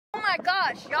my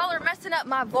gosh, y'all are messing up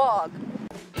my vlog.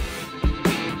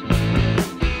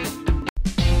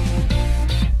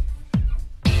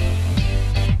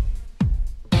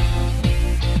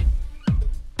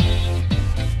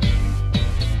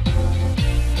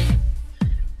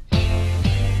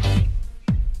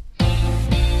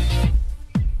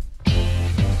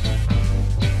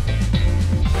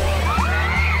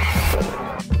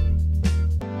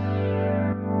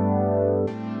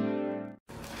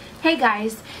 Hey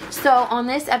guys, so on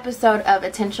this episode of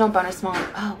Attentional Bonus Mom,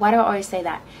 oh, why do I always say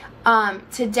that?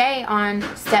 Today on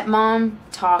Stepmom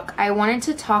Talk, I wanted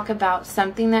to talk about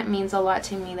something that means a lot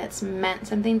to me, that's meant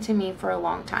something to me for a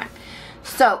long time.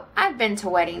 So, I've been to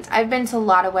weddings. I've been to a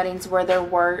lot of weddings where there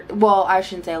were, well, I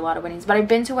shouldn't say a lot of weddings, but I've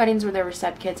been to weddings where there were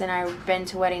stepkids, and I've been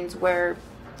to weddings where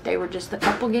they were just the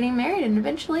couple getting married and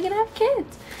eventually gonna have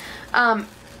kids.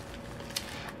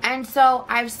 And so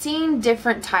I've seen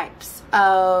different types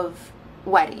of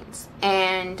weddings,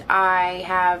 and I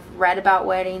have read about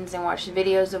weddings and watched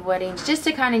videos of weddings just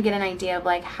to kind of get an idea of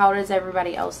like, how does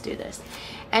everybody else do this?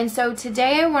 And so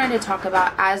today I wanted to talk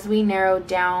about, as we narrow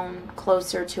down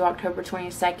closer to October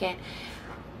 22nd,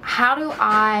 how am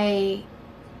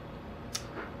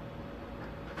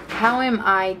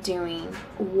I doing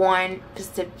one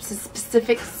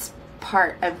specific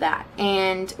part of that,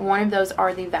 and one of those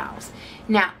are the vows.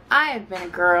 Now, I have been a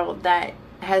girl that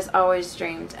has always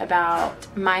dreamed about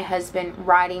my husband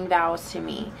writing vows to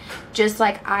me, just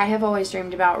like I have always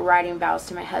dreamed about writing vows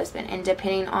to my husband, and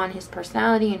depending on his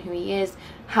personality and who he is,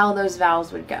 how those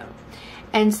vows would go.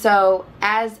 And so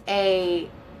as a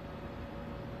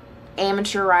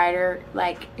amateur writer,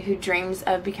 like, who dreams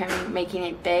of making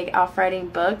it big off writing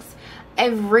books,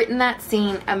 I've written that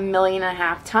scene 1.5 million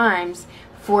times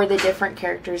for the different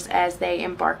characters as they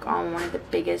embark on one of the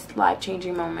biggest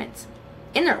life-changing moments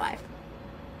in their life.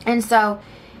 And so,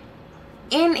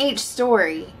 in each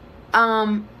story,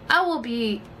 I will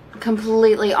be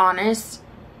completely honest,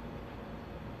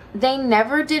 they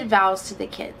never did vows to the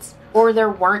kids, or there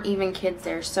weren't even kids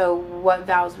there, so what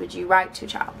vows would you write to a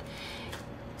child?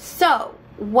 So,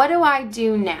 what do I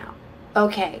do now?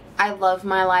 Okay, I love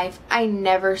my life. I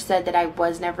never said that I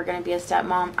was never going to be a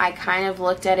stepmom. I kind of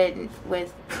looked at it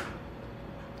with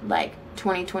like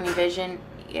 20/20 vision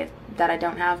that I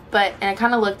don't have, and I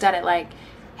kind of looked at it like,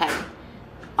 hey,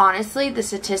 honestly, the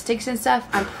statistics and stuff,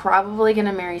 I'm probably going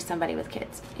to marry somebody with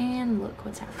kids. And look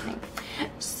what's happening.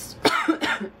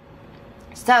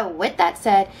 So, with that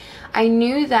said, I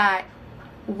knew that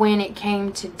when it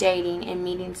came to dating and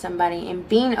meeting somebody and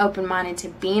being open-minded to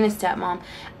being a stepmom,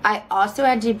 I also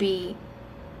had to be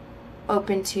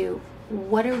open to,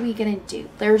 what are we going to do?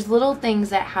 There's little things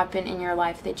that happen in your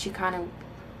life that you kind of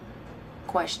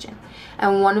question.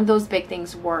 And one of those big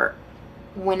things were,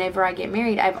 whenever I get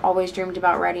married, I've always dreamed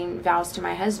about writing vows to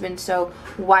my husband, so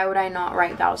why would I not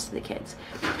write vows to the kids?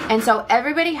 And so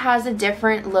everybody has a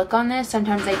different look on this.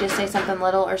 Sometimes they just say something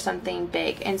little or something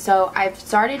big. And so I've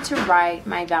started to write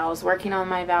my vows, working on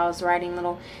my vows, writing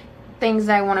little things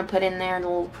that I want to put in there,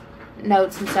 little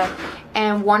notes and stuff.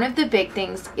 And one of the big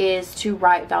things is to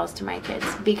write vows to my kids,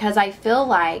 because I feel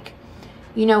like,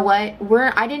 you know what,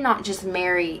 I'm not just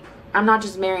marrying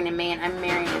a man, I'm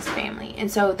marrying his family.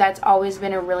 And so that's always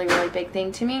been a really, really big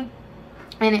thing to me,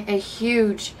 and a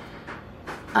huge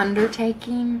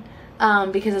undertaking,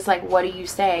 because it's like, what do you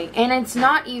say? And it's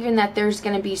not even that there's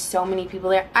going to be so many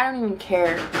people there. I don't even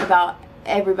care about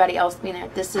everybody else being there.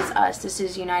 This is us. This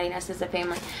is uniting us as a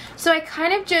family. So I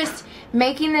kind of just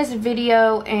making this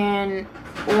video and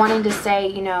wanting to say,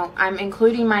 you know, I'm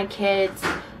including my kids.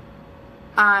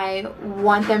 I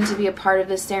want them to be a part of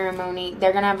the ceremony.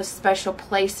 They're going to have a special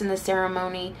place in the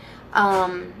ceremony.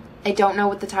 I don't know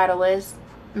what the title is.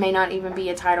 May not even be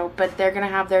a title, but they're going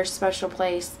to have their special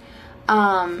place.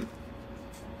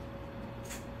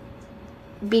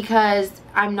 Because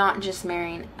I'm not just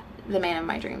marrying the man of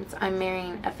my dreams. I'm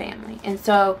marrying a family. And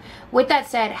so, with that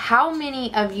said, how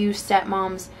many of you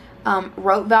stepmoms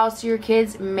wrote vows to your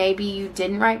kids? Maybe you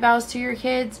didn't write vows to your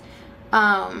kids.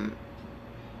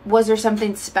 Was there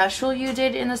something special you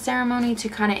did in the ceremony to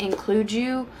kind of include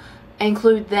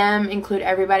them, include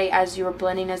everybody as you were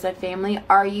blending as a family?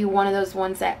 Are you one of those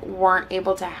ones that weren't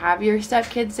able to have your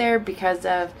stepkids there because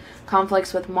of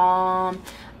conflicts with mom,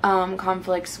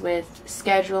 conflicts with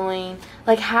scheduling?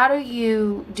 Like, how do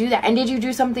you do that? And did you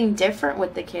do something different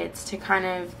with the kids to kind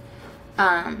of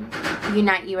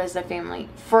unite you as a family?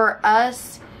 For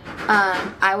us,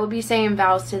 I will be saying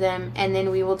vows to them, and then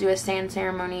we will do a sand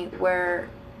ceremony where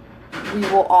we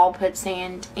will all put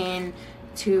sand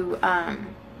into a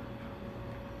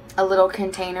little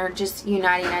container, just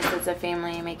uniting us as a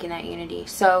family and making that unity.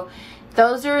 So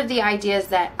those are the ideas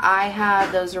that I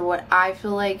have. Those are what I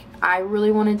feel like I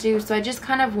really want to do. So I just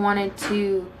kind of wanted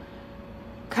to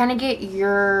kind of get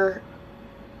your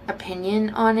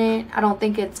opinion on it. I don't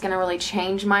think it's going to really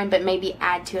change mine, but maybe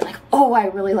add to it, like, oh, I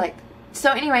really like.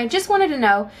 So anyway, just wanted to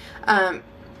know.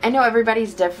 I know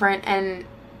everybody's different, and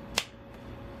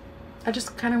I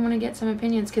just kind of want to get some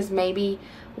opinions, because maybe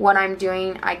what I'm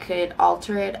doing, I could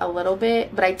alter it a little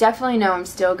bit, but I definitely know I'm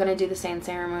still going to do the sand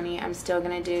ceremony. I'm still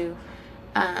going to do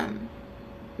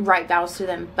write vows to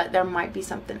them, but there might be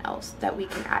something else that we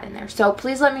can add in there. So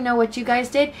please let me know what you guys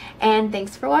did, and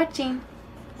thanks for watching.